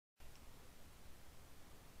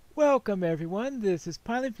Welcome everyone, this is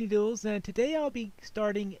Pilot Noodles, and today I'll be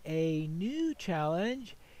starting a new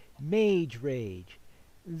challenge, Mage Rage.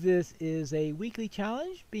 This is a weekly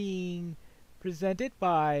challenge being presented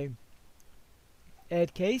by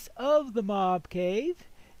Ed Case of the Mob Cave.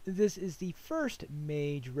 This is the first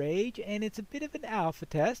Mage Rage, and it's a bit of an alpha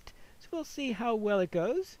test, so we'll see how well it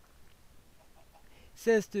goes. It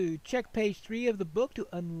says to check page 3 of the book to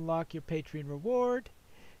unlock your Patreon reward.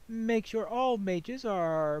 Make sure all mages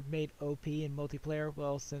are made OP in multiplayer.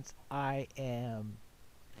 Well, since I am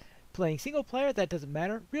playing single player, that doesn't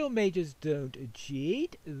matter. Real mages don't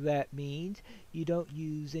cheat. That means you don't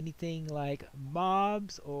use anything like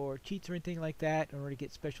mobs or cheats or anything like that in order to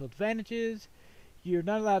get special advantages. You're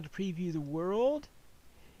not allowed to preview the world.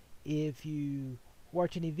 If you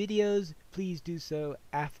watch any videos, please do so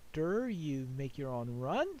after you make your own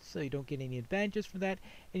run, so you don't get any advantages from that.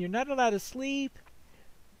 And you're not allowed to sleep.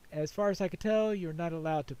 As far as I can tell, you're not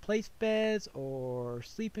allowed to place beds or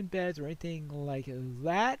sleep in beds or anything like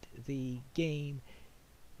that. The game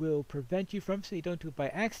will prevent you from, so you don't do it by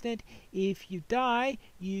accident. If you die,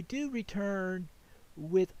 you do return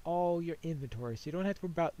with all your inventory, so you don't have to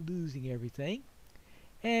worry about losing everything.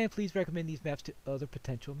 And please recommend these maps to other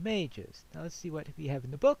potential mages. Now let's see what we have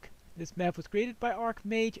in the book. This map was created by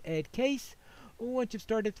Archmage Ed Case. Once you've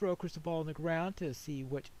started, throw a crystal ball on the ground to see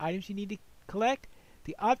which items you need to collect.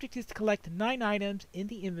 The object is to collect 9 items in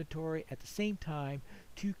the inventory at the same time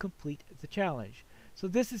to complete the challenge. So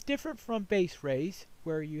this is different from base race,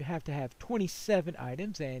 where you have to have 27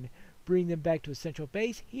 items and bring them back to a central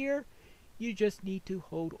base. Here, you just need to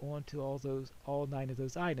hold on to all 9 of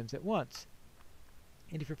those items at once.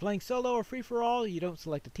 And if you're playing solo or free-for-all, you don't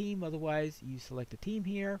select a team. Otherwise, you select a team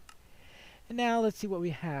here. And now let's see what we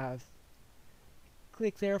have.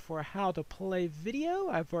 Click there for a how to play video.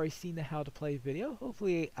 I've already seen the how to play video.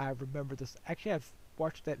 Hopefully I remember this. Actually, I've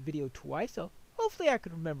watched that video twice, so hopefully I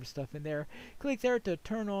can remember stuff in there. Click there to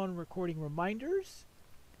turn on recording reminders.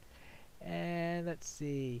 And let's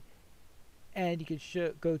see. And you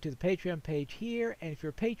can go to the Patreon page here, and if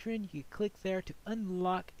you're a patron, you can click there to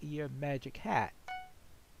unlock your magic hat.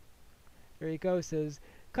 There you go. It says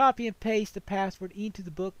copy and paste the password into the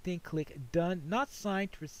book, then click Done, not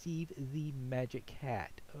signed, to receive the magic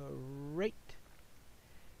hat. Alright.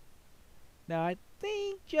 Now I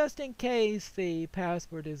think just in case the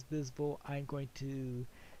password is visible, I'm going to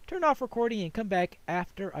turn off recording and come back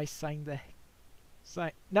after I sign the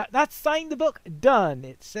not sign the book. Done.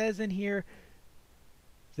 It says in here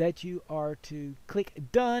that you are to click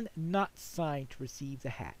Done, not signed, to receive the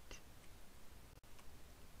hat.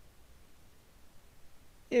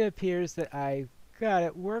 It appears that I've got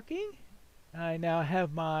it working. I now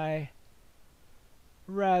have my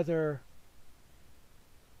rather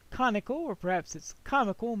conical, or perhaps it's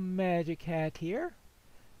comical, magic hat here.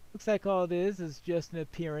 Looks like all it is just an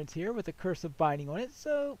appearance here with a cursive binding on it,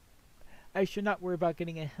 so I should not worry about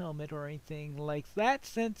getting a helmet or anything like that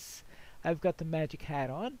since I've got the magic hat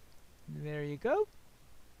on. There you go.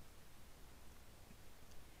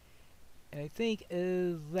 And I think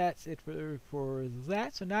that's it for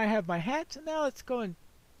that. So now I have my hat, so now let's go and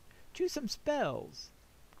choose some spells.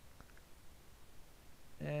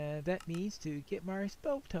 And that means to get my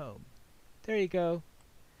spell tome. There you go.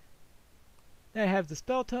 Now I have the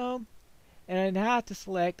spell tome, and I now have to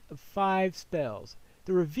select 5 spells.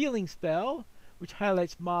 The revealing spell, which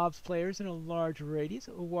highlights mobs players in a large radius.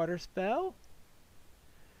 A water spell.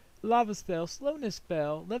 Lava spell, slowness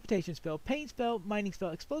spell, levitation spell, pain spell, mining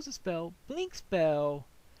spell, explosive spell, blink spell,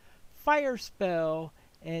 fire spell,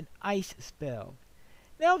 and ice spell.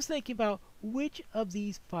 Now I was thinking about which of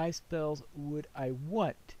these 5 spells would I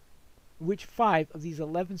want? Which 5 of these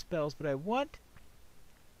 11 spells would I want?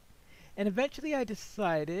 And eventually I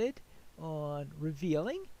decided on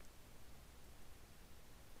revealing.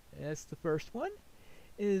 That's the first one.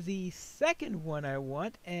 The second one I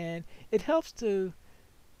want, and it helps to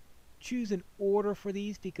choose an order for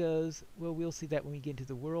these because, well, we'll see that when we get into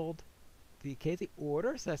the world. The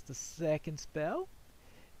order, so that's the second spell.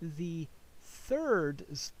 The third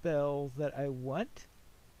spell that I want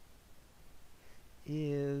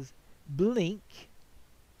is Blink.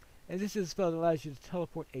 And this is a spell that allows you to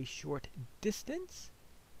teleport a short distance.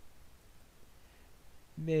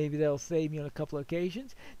 Maybe that'll save me on a couple of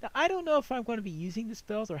occasions. Now, I don't know if I'm going to be using the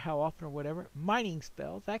spells or how often or whatever. Mining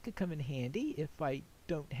spell, that could come in handy if I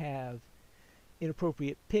don't have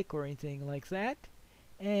inappropriate pick or anything like that.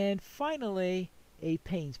 And finally, a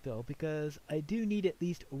pain spell, because I do need at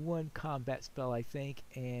least one combat spell, I think.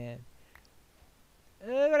 And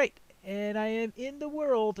alright, and I am in the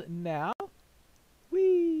world now.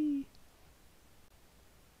 Whee!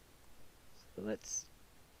 So let's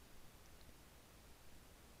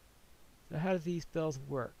So how do these spells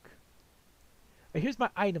work? Here's my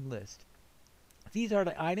item list. These are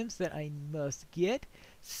the items that I must get.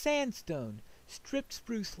 Sandstone, stripped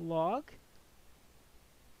spruce log,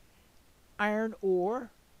 iron ore,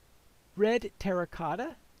 red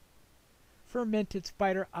terracotta, fermented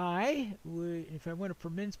spider eye. If I want a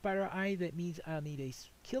fermented spider eye, that means I'll need to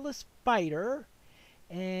kill a spider.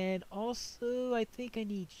 And also, I think I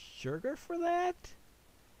need sugar for that.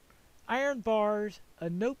 Iron bars, a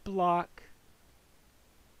note block.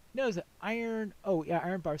 No, it's iron. Oh, yeah,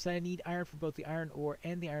 iron bars. So I need iron for both the iron ore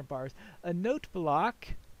and the iron bars. A note block,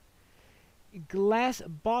 glass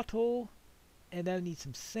bottle, and then I need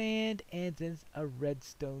some sand, and then a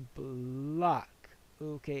redstone block.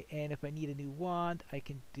 Okay, and if I need a new wand, I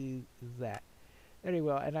can do that. Very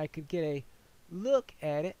well, and I could get a look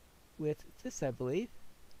at it with this, I believe.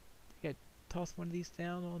 I think I toss one of these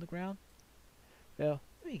down on the ground. Well,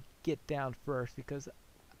 let me get down first because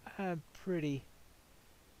I'm pretty...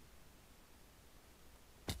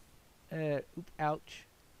 ouch.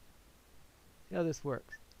 See how this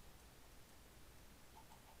works.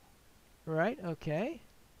 Right, okay.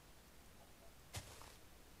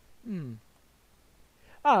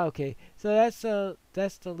 Ah, okay. So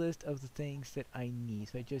that's the list of the things that I need.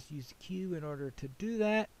 So I just use Q in order to do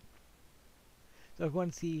that. So if I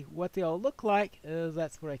want to see what they all look like,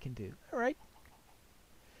 that's what I can do. Alright.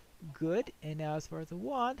 Good. And now as far as the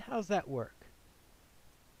wand, how's that work?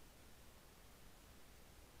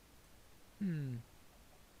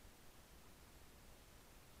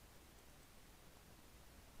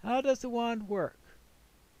 How does the wand work?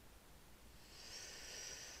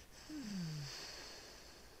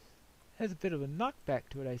 Has a bit of a knockback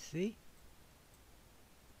to it, I see.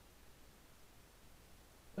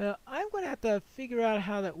 Well, I'm going to have to figure out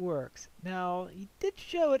how that works. Now, he did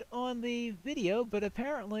show it on the video, but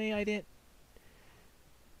apparently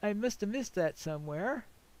I must have missed that somewhere,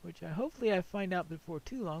 which hopefully I find out before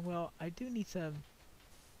too long. Well, I do need some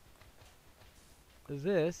of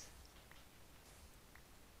this.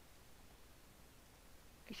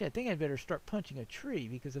 Actually, I think I'd better start punching a tree,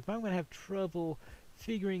 because if I'm going to have trouble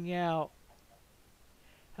figuring out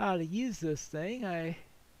how to use this thing, I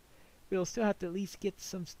will still have to at least get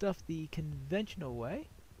some stuff the conventional way.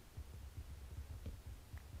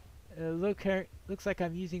 Looks like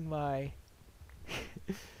I'm using my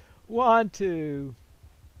wand to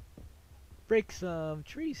break some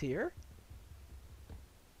trees here.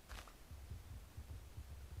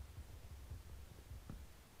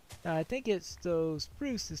 Now I think it's those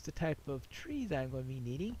spruce is the type of tree that I'm going to be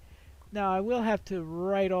needing. Now I will have to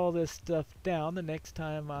write all this stuff down the next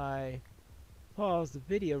time I pause the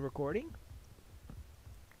video recording,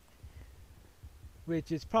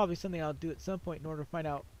 which is probably something I'll do at some point in order to find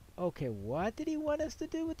out, okay, what did he want us to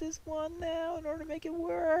do with this one now in order to make it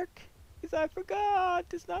work? Because I forgot,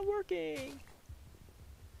 it's not working.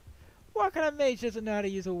 What kind of mage doesn't know how to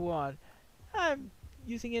use a wand? I'm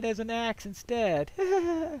using it as an axe instead.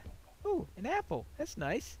 Oh, an apple. That's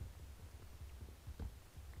nice.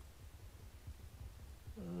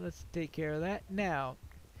 Let's take care of that. Now,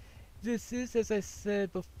 this is, as I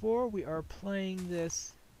said before, we are playing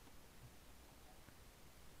this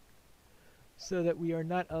so that we are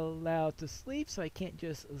not allowed to sleep, so I can't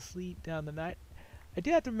just sleep down the night. I do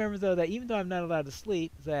have to remember, though, that even though I'm not allowed to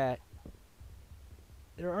sleep, that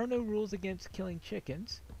there are no rules against killing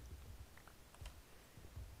chickens.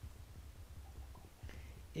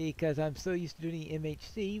 Because I'm so used to doing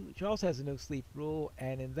MHC, which also has a no sleep rule,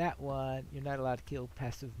 and in that one, you're not allowed to kill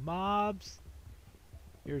passive mobs.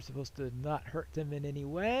 You're supposed to not hurt them in any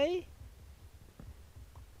way.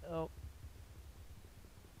 Oh.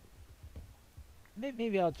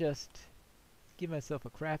 Maybe I'll just give myself a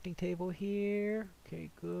crafting table here.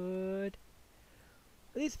 Okay, good.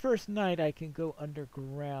 At least first night I can go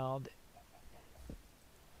underground.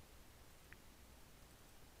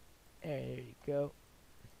 There you go.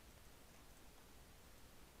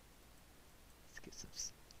 Get some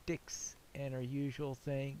sticks and our usual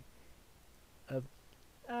thing of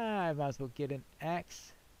I might as well get an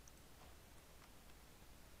axe.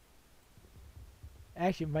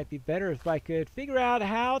 Actually, it might be better if I could figure out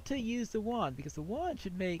how to use the wand, because the wand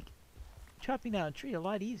should make chopping down a tree a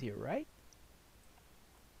lot easier, right?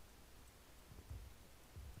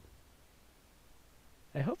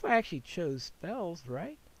 I hope I actually chose spells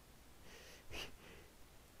right.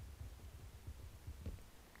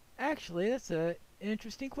 Actually, that's an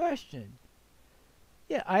interesting question.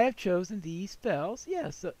 Yeah, I have chosen these spells.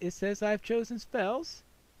 Yeah, so it says I've chosen spells.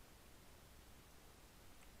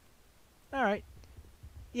 Alright.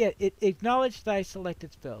 Yeah, it acknowledged that I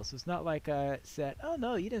selected spells. So it's not like I said, oh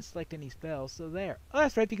no, you didn't select any spells, so there. Oh,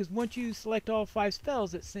 that's right, because once you select all 5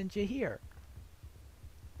 spells, it sends you here.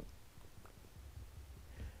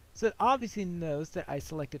 So it obviously knows that I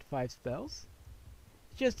selected 5 spells.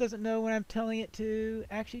 It just doesn't know when I'm telling it to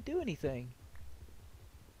actually do anything.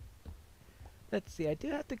 Let's see, I do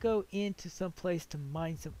have to go into some place to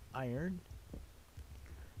mine some iron.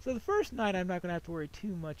 So the first night I'm not going to have to worry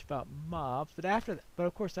too much about mobs, but after that, but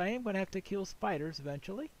of course I am going to have to kill spiders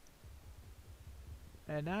eventually.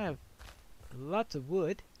 And I have lots of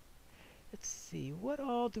wood. Let's see, what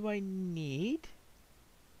all do I need?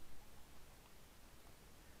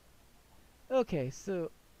 Okay, so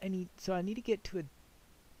I need to get to a,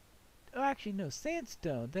 oh actually no,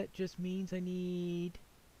 sandstone. That just means I need,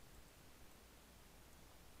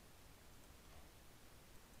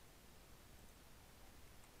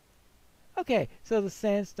 okay, so the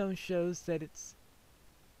sandstone shows that it's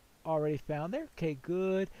already found there. Okay,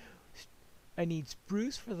 good. I need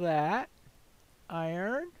spruce for that.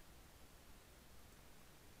 Iron.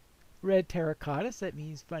 Red terracotta, so that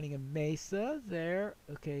means finding a mesa there.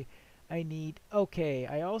 Okay, okay,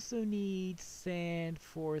 I also need sand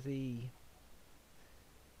for the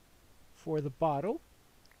bottle.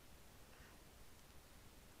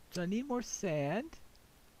 So I need more sand.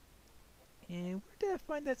 And where did I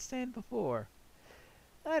find that sand before?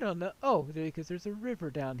 I don't know. Oh, because there's a river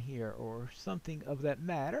down here or something of that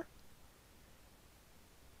matter.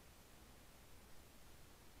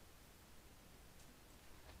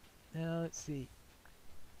 Now let's see.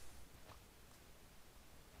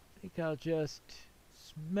 I think I'll just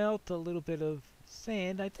smelt a little bit of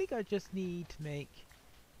sand. I think I just need to make,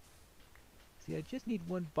 see, I just need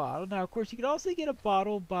 1 bottle. Now of course you could also get a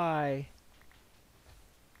bottle by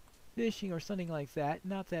fishing or something like that.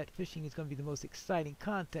 Not that fishing is going to be the most exciting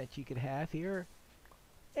content you could have here.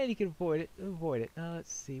 And you can avoid it. Now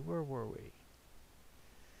let's see, where were we?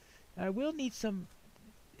 I will need some,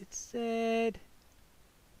 it said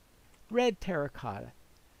red terracotta.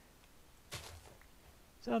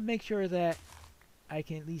 So I'll make sure that I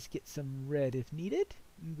can at least get some red if needed.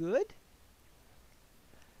 Good.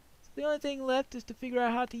 So the only thing left is to figure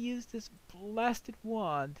out how to use this blasted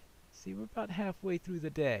wand. See, we're about halfway through the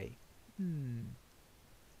day. I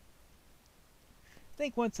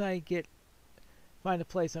think once I find a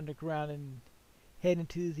place underground and head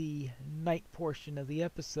into the night portion of the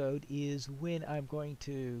episode is when I'm going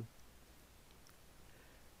to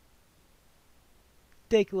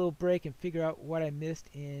take a little break and figure out what I missed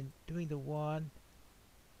in doing the wand.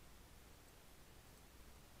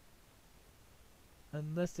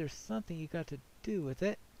 Unless there's something you got to do with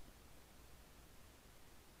it.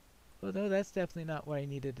 Although that's definitely not what I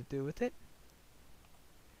needed to do with it.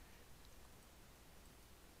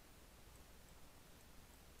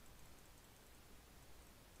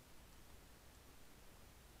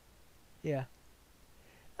 Yeah.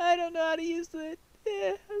 I don't know how to use it.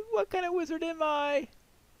 What kind of wizard am I?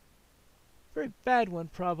 Very bad one,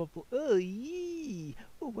 probably. Oh, yee.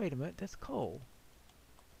 Oh, wait a minute. That's coal.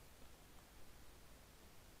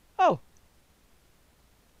 Oh!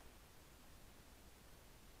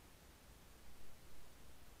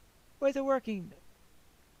 Why is it working?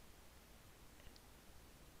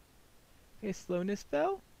 Okay, slowness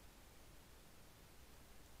spell.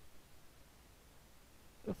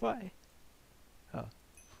 If I... Oh.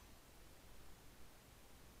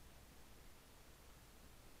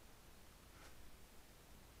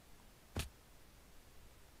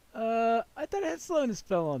 I thought I had slowness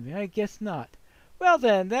spell on me. I guess not. Well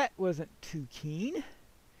then, that wasn't too keen.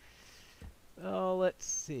 Oh, let's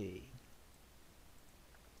see.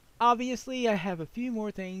 Obviously, I have a few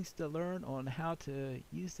more things to learn on how to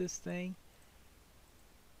use this thing.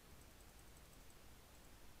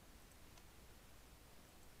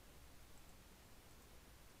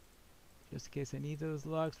 Just in case I need those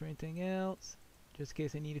logs for anything else. Just in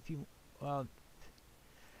case I need a few... Well...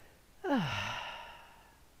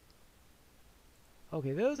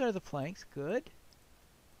 Okay, those are the planks. Good.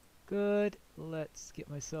 Good. Let's get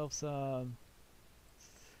myself some...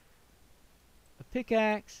 a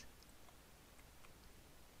pickaxe.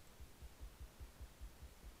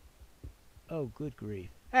 Oh, good grief.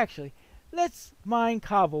 Actually, let's mine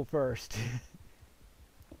cobble first.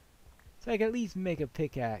 So I can at least make a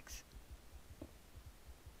pickaxe.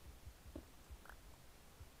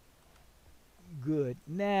 Good.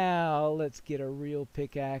 Now let's get a real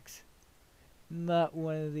pickaxe. Not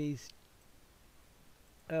one of these.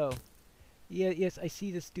 Oh. Yeah, yes, I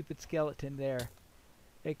see the stupid skeleton there.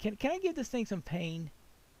 Hey, can I give this thing some pain?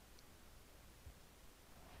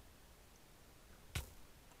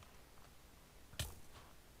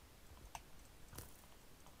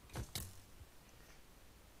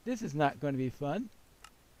 This is not going to be fun.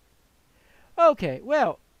 Okay,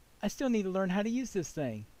 well, I still need to learn how to use this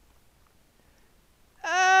thing.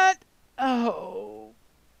 Oh.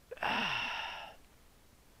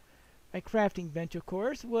 My crafting bench, of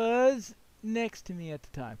course, was next to me at the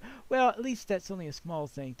time. Well, at least that's only a small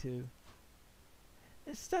thing, too.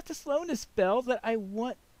 It's not the slowness spell that I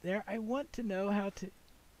want there. I want to know how to...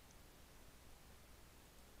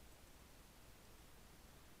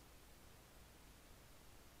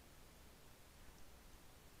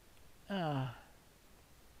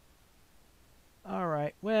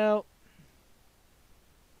 Alright, well...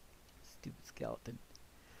 Stupid skeleton.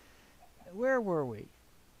 Where were we?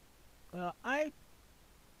 Well, I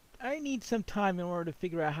need some time in order to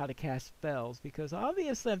figure out how to cast spells, because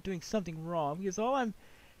obviously I'm doing something wrong, because all I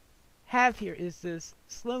have here is this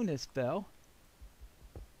slowness spell.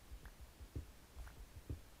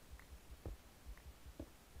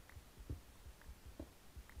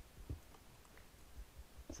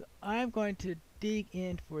 So I'm going to dig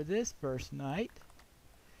in for this first night.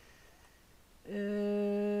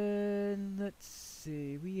 And let's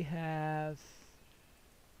see, we have...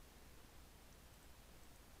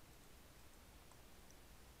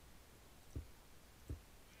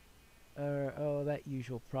 oh, that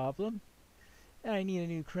usual problem. And I need a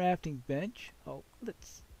new crafting bench. Oh,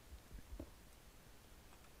 let's...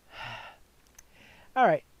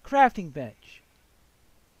 Alright, crafting bench.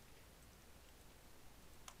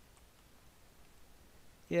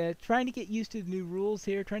 Yeah, trying to get used to the new rules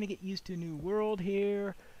here, trying to get used to a new world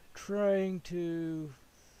here, trying to...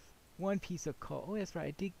 One piece of coal. Oh, that's right,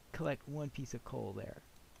 I did collect one piece of coal there.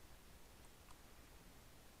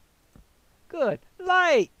 Good.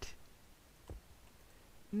 Light!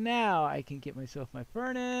 Now I can get myself my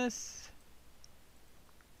furnace.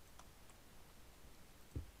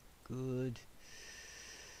 Good.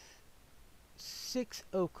 6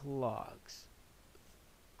 oak logs.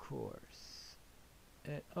 Of course.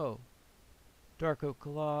 Oh. Dark oak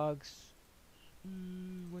logs.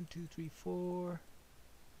 1, 2, 3, 4.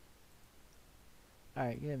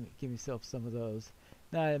 Alright, give myself some of those.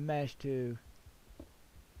 Now I managed to...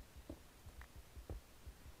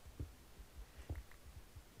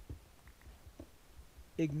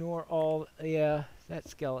 ignore all... Yeah, that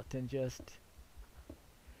skeleton just...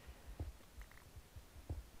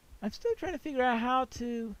 I'm still trying to figure out how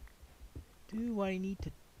to do what I need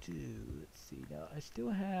to do. Let's see, now I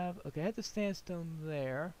still have... Okay, I have the sandstone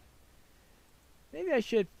there. Maybe I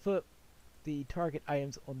should put the target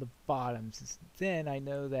items on the bottom, since then I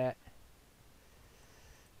know that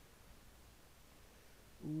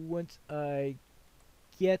once I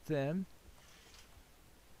get them,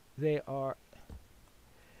 they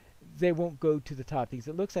won't go to the top, because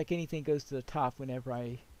it looks like anything goes to the top whenever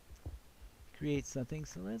I create something.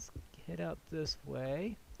 So let's head out this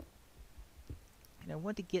way. And I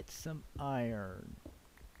want to get some iron.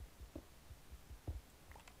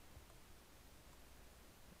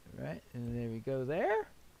 Right, and there we go there.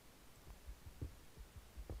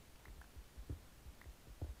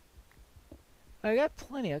 I got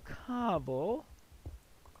plenty of cobble.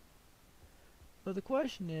 But the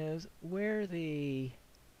question is, where the...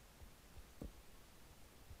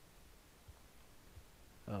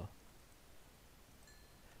 Oh.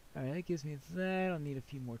 Alright, that gives me that. I'll need a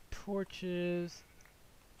few more torches.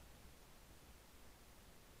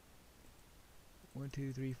 1,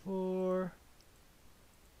 2, 3, 4.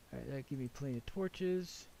 Alright, that gives me plenty of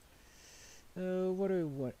torches. What do I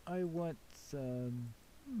want? I want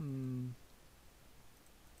some...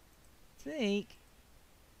 think...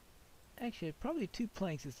 Actually, probably 2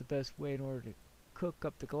 planks is the best way in order to cook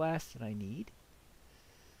up the glass that I need.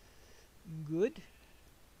 Good.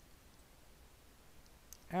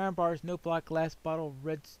 Iron bars, no block, glass bottle,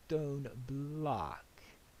 redstone block.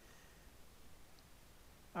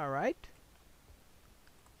 Alright.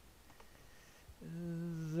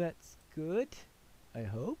 That's good, I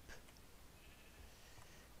hope.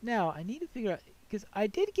 Now, I need to figure out, because I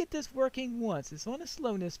did get this working once. It's on a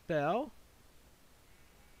slowness spell.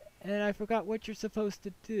 And I forgot what you're supposed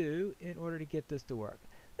to do in order to get this to work.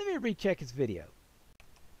 Let me recheck his video.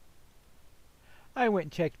 I went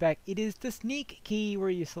and checked back. It is the sneak key where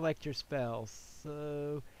you select your spells.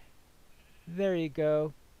 So, there you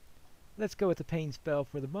go. Let's go with the pain spell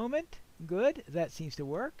for the moment. Good, that seems to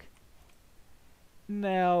work.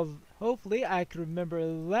 Now, hopefully I can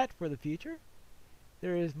remember that for the future.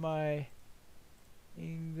 There is my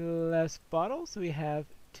glass bottle. So we have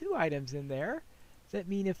 2 items in there. Does that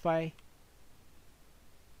mean if I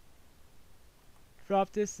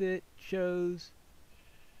drop this, it shows...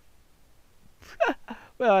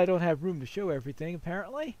 Well, I don't have room to show everything,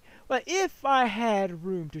 apparently. But if I had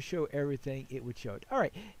room to show everything, it would show it.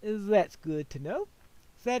 Alright, that's good to know.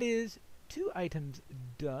 That is 2 items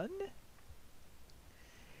done.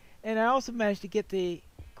 And I also managed to get the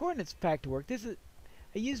coordinates pack to work. I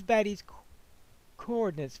used Batty's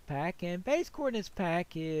coordinates pack, and Batty's coordinates pack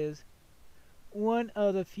is one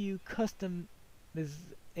of the few customization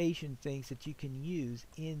things that you can use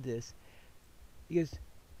in this. Because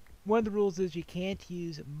one of the rules is you can't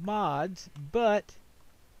use mods, but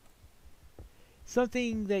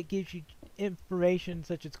something that gives you information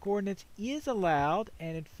such as coordinates is allowed,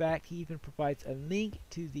 and in fact he even provides a link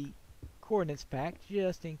to the coordinates pack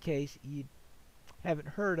just in case you haven't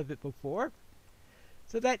heard of it before.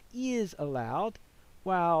 So that is allowed,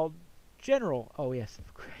 while general, oh yes,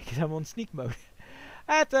 because I'm on sneak mode.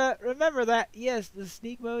 I have to remember that, yes, the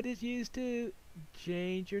sneak mode is used to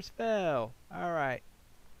change your spell. Alright.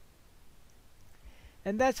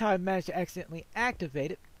 And that's how I managed to accidentally activate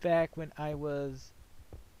it back when I was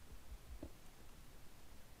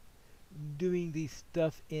doing the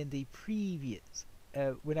stuff in the previous,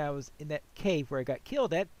 when I was in that cave where I got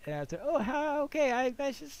killed at, and I was like, oh, how, okay, I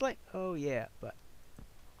managed to select, oh yeah, but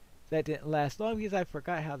that didn't last long because I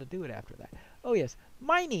forgot how to do it after that. Oh yes,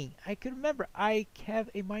 mining, I could remember, I have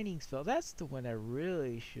a mining spell, that's the one I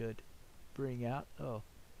really should bring out. Oh.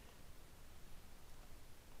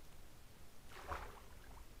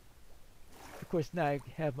 Of course, now I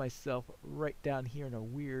have myself right down here in a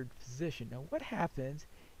weird position. Now, what happens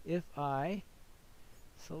if I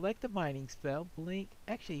select the mining spell, blink?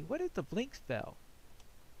 Actually, what is the blink spell?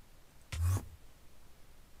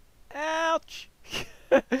 Ouch!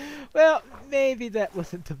 Well, maybe that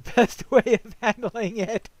wasn't the best way of handling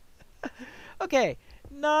it. Okay,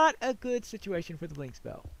 not a good situation for the blink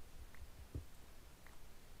spell.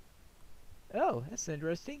 Oh, that's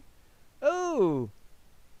interesting. Oh!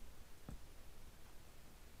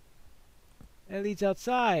 That leads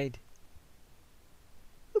outside.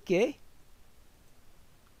 Okay.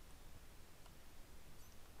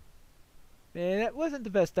 Man, that wasn't the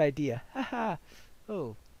best idea. Haha.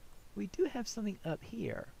 Oh, we do have something up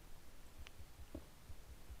here.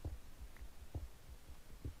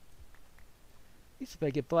 At least if I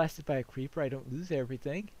get blasted by a creeper, I don't lose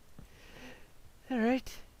everything.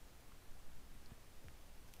 Alright.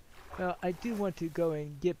 Well, I do want to go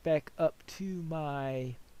and get back up to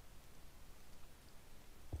my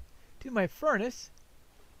furnace.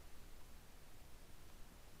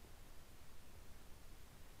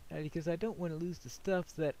 Because I don't want to lose the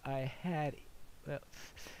stuff that I had. Well,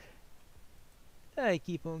 I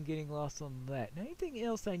keep on getting lost on that. Now, anything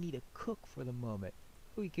else I need to cook for the moment?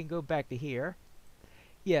 We can go back to here.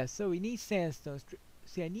 Yeah, so we need sandstone.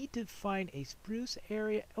 See, I need to find a spruce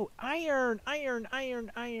area. Oh, iron, iron,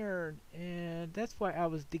 iron, iron. And that's why I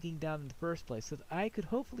was digging down in the first place, so that I could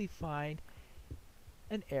hopefully find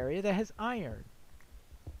an area that has iron.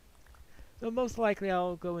 So most likely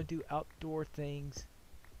I'll go and do outdoor things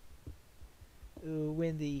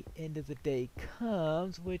when the end of the day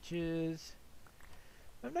comes, which is,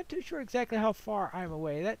 I'm not too sure exactly how far I'm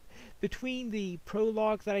away. That between the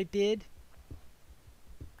prologue that I did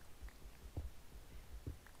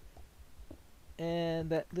and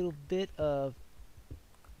that little bit of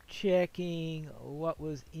checking what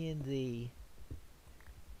was in the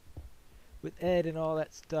with Ed and all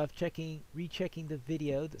that stuff, rechecking the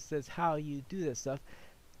video that says how you do this stuff.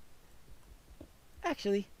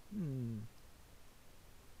 Actually,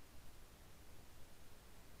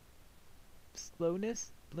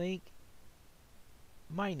 slowness, blink,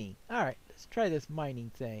 mining. Alright, let's try this mining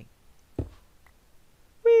thing.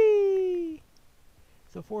 Whee!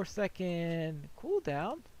 So 4-second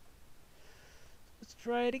cooldown. Let's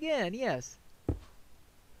try it again, yes.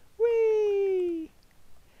 Whee!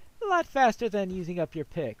 A lot faster than using up your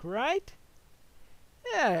pick, right?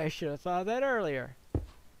 Yeah, I should have thought of that earlier.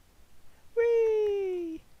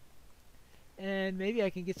 Whee! And maybe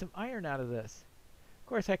I can get some iron out of this. Of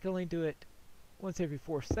course, I can only do it once every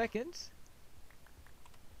 4 seconds.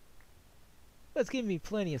 But it's giving me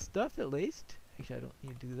plenty of stuff, at least. Actually, I don't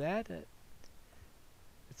need to do that.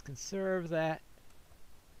 Let's conserve that.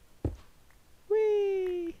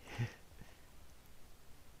 Whee!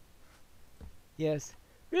 Yes.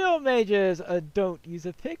 Real mages don't use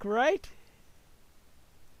a pick, right?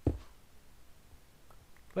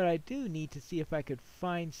 But I do need to see if I could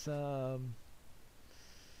find some...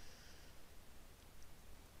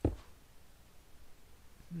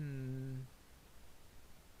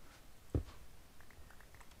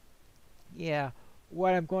 Yeah,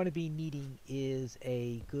 what I'm going to be needing is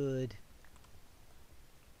a good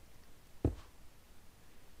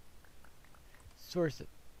source of,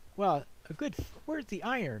 well, a good, where's the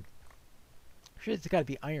iron? Sure, there's got to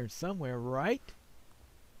be iron somewhere, right?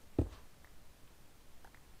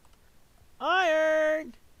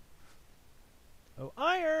 Iron! Oh,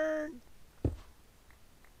 iron!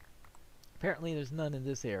 Apparently there's none in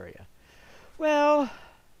this area. Well,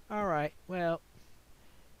 alright, well,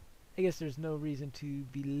 I guess there's no reason to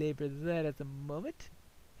belabor that at the moment.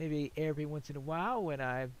 Maybe every once in a while when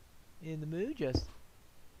I'm in the mood, just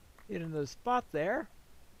hit another spot there.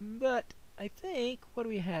 But I think, what do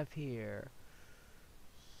we have here?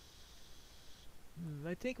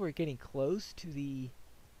 I think we're getting close to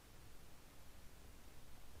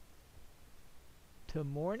to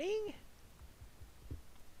morning?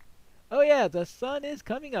 Oh yeah, the sun is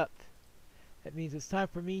coming up. That means it's time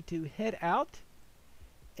for me to head out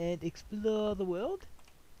and explore the world.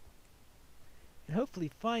 And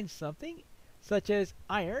hopefully find something, such as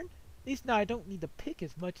iron. At least now I don't need to pick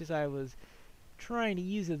as much as I was trying to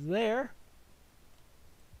use it there.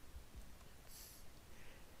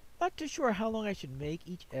 Not too sure how long I should make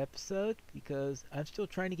each episode because I'm still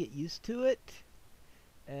trying to get used to it.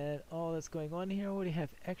 And all that's going on here, what do you have?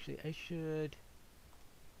 Actually, I should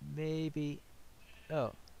maybe...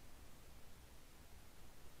 Oh.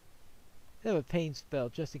 I have a pain spell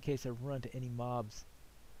just in case I run into any mobs.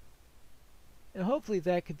 And hopefully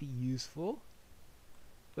that could be useful.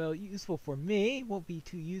 Well, useful for me. Won't be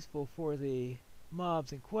too useful for the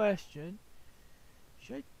mobs in question.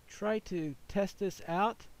 Should I try to test this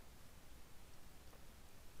out?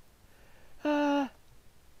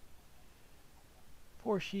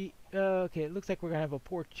 Poor sheep. Okay, it looks like we're going to have a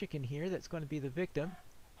poor chicken here that's going to be the victim.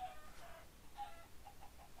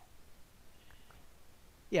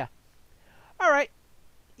 Yeah. Alright.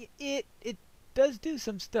 It does do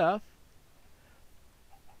some stuff.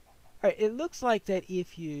 Alright, it looks like that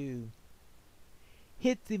if you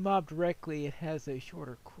hit the mob directly, it has a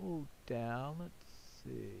shorter cooldown. Let's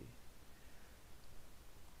see.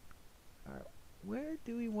 Alright, where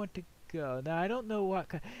do we want to go? Now, I don't know what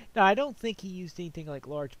kind... Now, I don't think he used anything like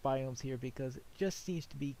large biomes here because it just seems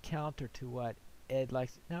to be counter to what Ed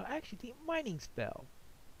likes. Now, actually, the mining spell.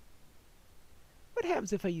 What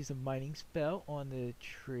happens if I use a mining spell on the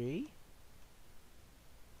tree?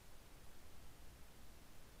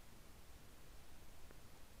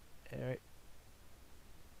 Alright.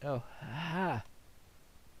 Oh, aha.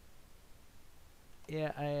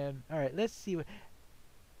 Yeah, I am. Alright, let's see what...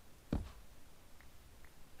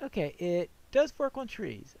 Okay, it does work on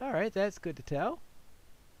trees. Alright, that's good to tell.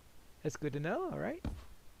 That's good to know, alright.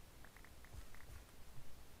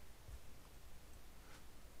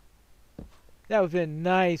 That would have been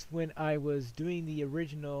nice when I was doing the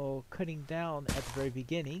original cutting down at the very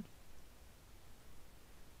beginning.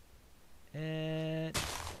 And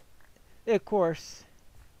of course,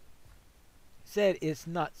 said it's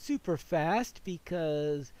not super fast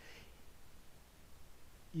because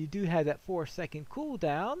you do have that 4-second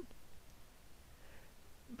cooldown.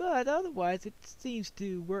 But otherwise, it seems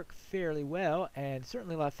to work fairly well, and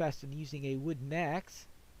certainly a lot faster than using a wooden axe.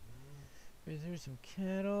 There's some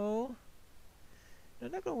cattle.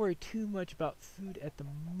 I'm not going to worry too much about food at the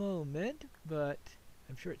moment, but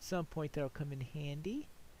I'm sure at some point that'll come in handy.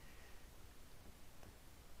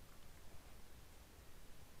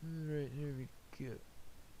 Right, there we go.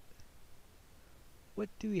 What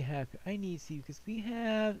do we have here? I need to see, because we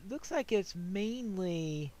have, looks like it's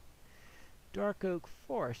mainly dark oak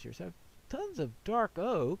forest here. So I have tons of dark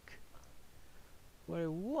oak. What I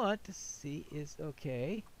want to see is,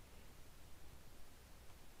 okay.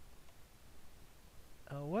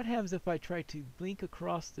 What happens if I try to blink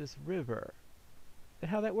across this river? Is that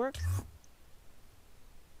how that works?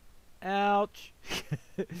 Ouch!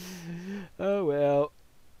 Oh well.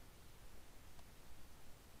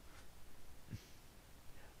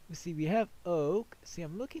 Let's see, we have oak. See,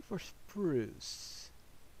 I'm looking for spruce.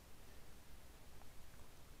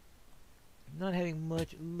 I'm not having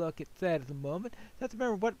much luck at that at the moment. I have to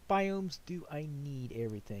remember, what biomes do I need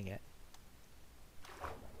everything at?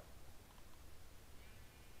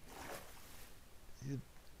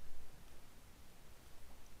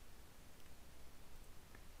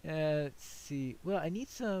 Let's see. Well, I need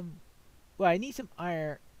some... Well, I need some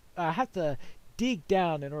iron. I have to dig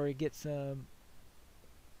down in order to get some...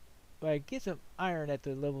 Well, I get some iron at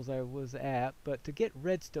the levels I was at, but to get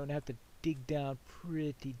redstone, I have to dig down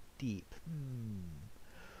pretty deep.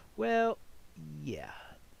 Well, yeah.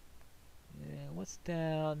 And what's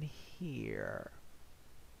down here?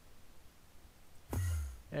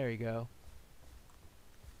 There we go.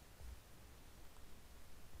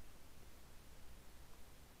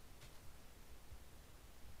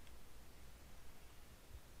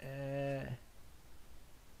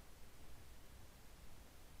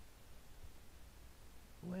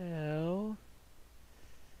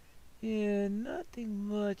 nothing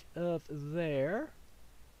much up there.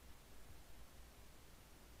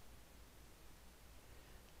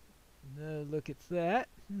 No, look at that.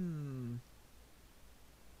 I'm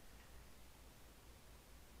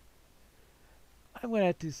going to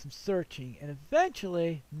have to do some searching, and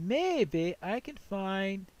eventually, maybe I can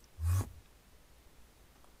find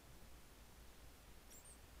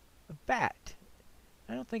a bat.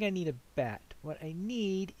 I don't think I need a bat. What I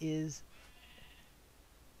need is,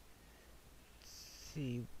 let's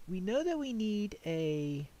see, we know that we need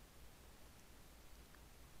a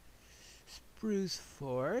spruce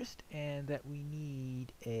forest, and that we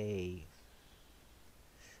need a,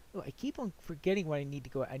 oh, I keep on forgetting what I need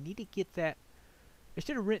to go. I need to get that. I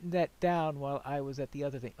should have written that down while I was at the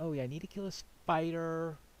other thing. Oh yeah, I need to kill a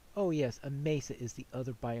spider. Oh yes, a mesa is the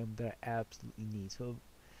other biome that I absolutely need. So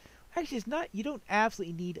actually it's not, you don't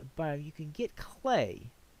absolutely need a biome. You can get clay.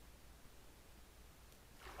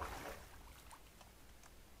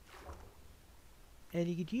 And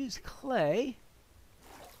you could use clay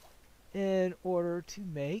in order to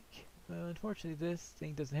make, well, unfortunately this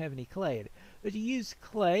thing doesn't have any clay in it. But you use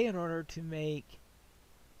clay in order to make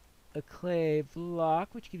a clay block,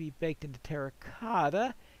 which can be baked into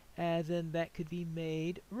terracotta, and then that could be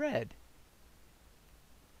made red.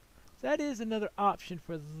 So that is another option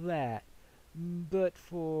for that. But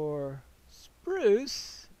for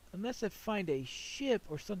spruce, unless I find a ship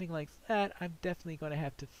or something like that, I'm definitely going to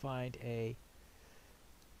have to find a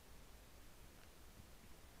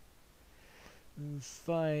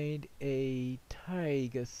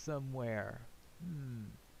taiga somewhere.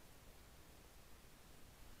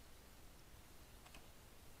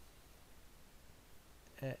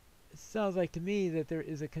 It sounds like to me that there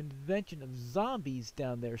is a convention of zombies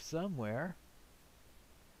down there somewhere.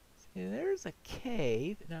 See, there's a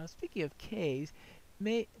cave. Now, speaking of caves,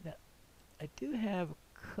 now, I do have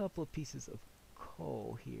a couple of pieces of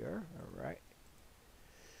coal here. All right.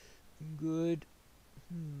 Good.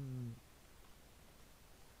 And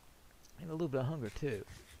a little bit of hunger, too.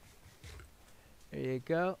 There you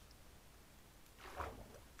go.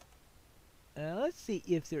 Let's see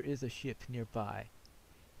if there is a ship nearby.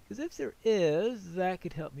 Because if there is, that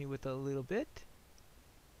could help me with a little bit.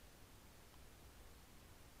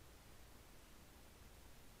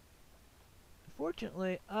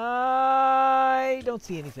 Unfortunately, I don't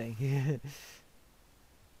see anything.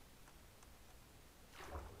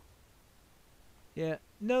 Yeah,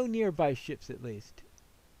 no nearby ships at least.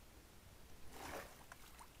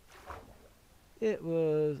 It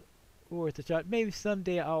was worth a shot. Maybe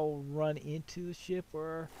someday I'll run into a ship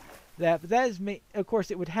or that, but that is, of course,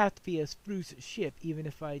 it would have to be a spruce ship, even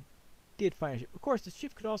if I did find a ship. Of course, the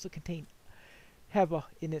ship could also have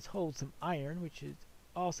in its hold some iron, which is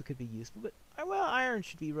also could be useful. But well, iron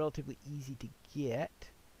should be relatively easy to get,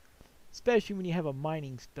 especially when you have a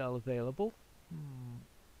mining spell available.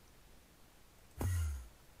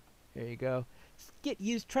 There you go.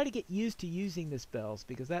 Try to get used to using the spells,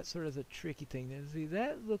 because that's sort of the tricky thing. See,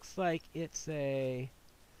 that looks like it's a.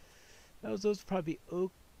 Those are probably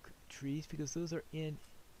oak trees, because those are in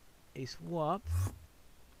a swamp.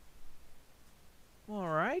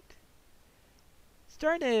 Alright.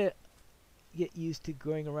 Starting to get used to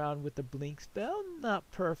going around with the blink spell. Not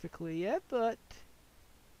perfectly yet, but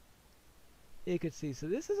you can see. So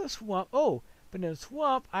this is a swamp. Oh, but in a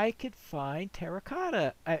swamp I could find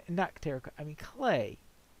terracotta. Not terracotta, I mean clay.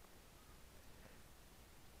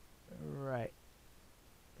 Right.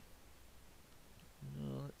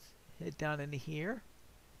 Let's head down into here.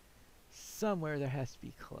 Somewhere there has to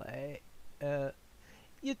be clay.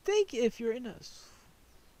 You'd think if you're in a...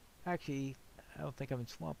 Actually, I don't think I'm in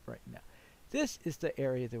swamp right now. This is the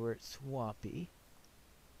area where it's swampy.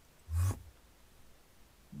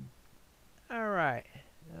 Alright.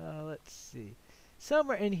 Let's see.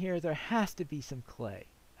 Somewhere in here there has to be some clay.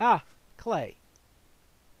 Ah! Clay.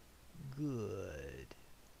 Good.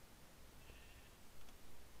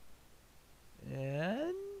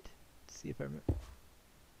 And... let's see if I remember...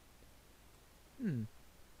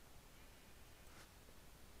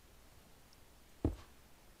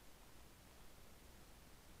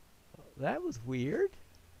 Well, that was weird.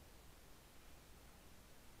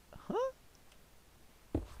 Huh?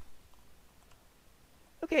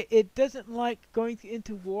 Okay, it doesn't like going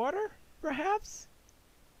into water, perhaps?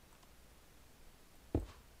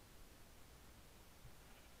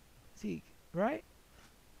 See, right?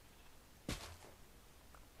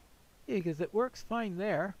 Yeah, because it works fine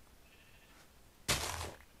there.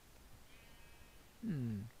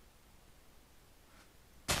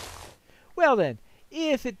 Well then,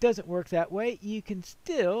 if it doesn't work that way, you can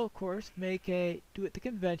still, of course, do it the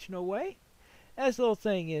conventional way. As the little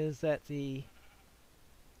thing is that the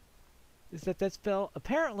is that that spell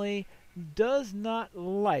apparently does not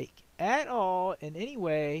like at all in any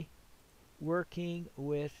way working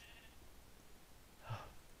with... For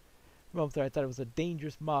a moment there I thought it was a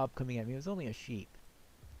dangerous mob coming at me. It was only a sheep.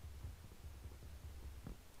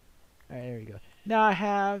 Alright, there we go. Now I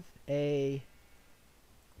have a...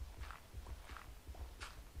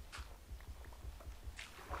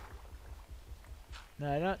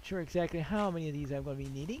 Now I'm not sure exactly how many of these I'm going to be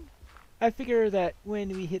needing. I figure that when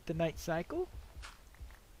we hit the night cycle,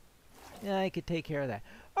 I could take care of that.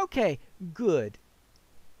 Okay, good.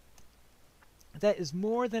 That is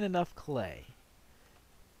more than enough clay.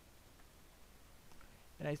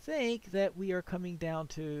 And I think that we are coming down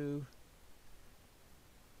to...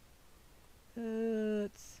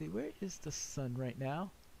 let's see, where is the sun right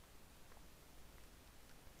now?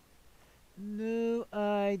 No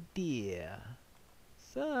idea.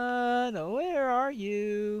 Sun, where are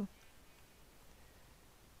you?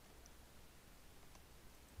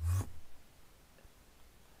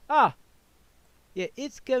 Ah! Yeah,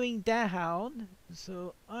 it's going down,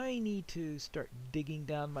 so I need to start digging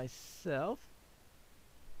down myself.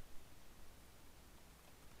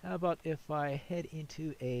 How about if I head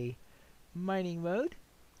into a mining mode?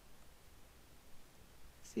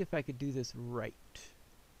 See if I could do this right.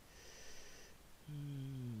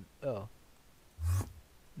 Oh.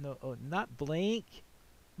 No, oh, not blink.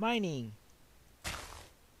 Mining.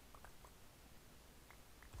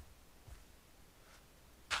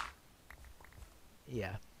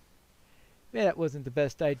 Yeah. Yeah, that wasn't the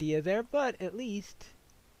best idea there, but at least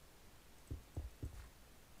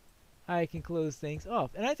I can close things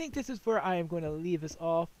off. And I think this is where I am going to leave us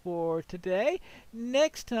off for today.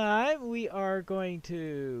 Next time, we are going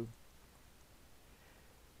to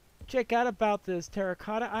check out about this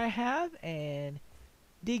terracotta I have and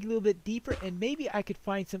dig a little bit deeper, and maybe I could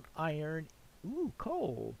find some iron, ooh,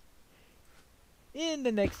 coal, in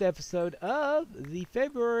the next episode of the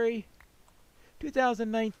February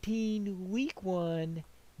 2019 Week 1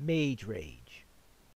 Mage Rage.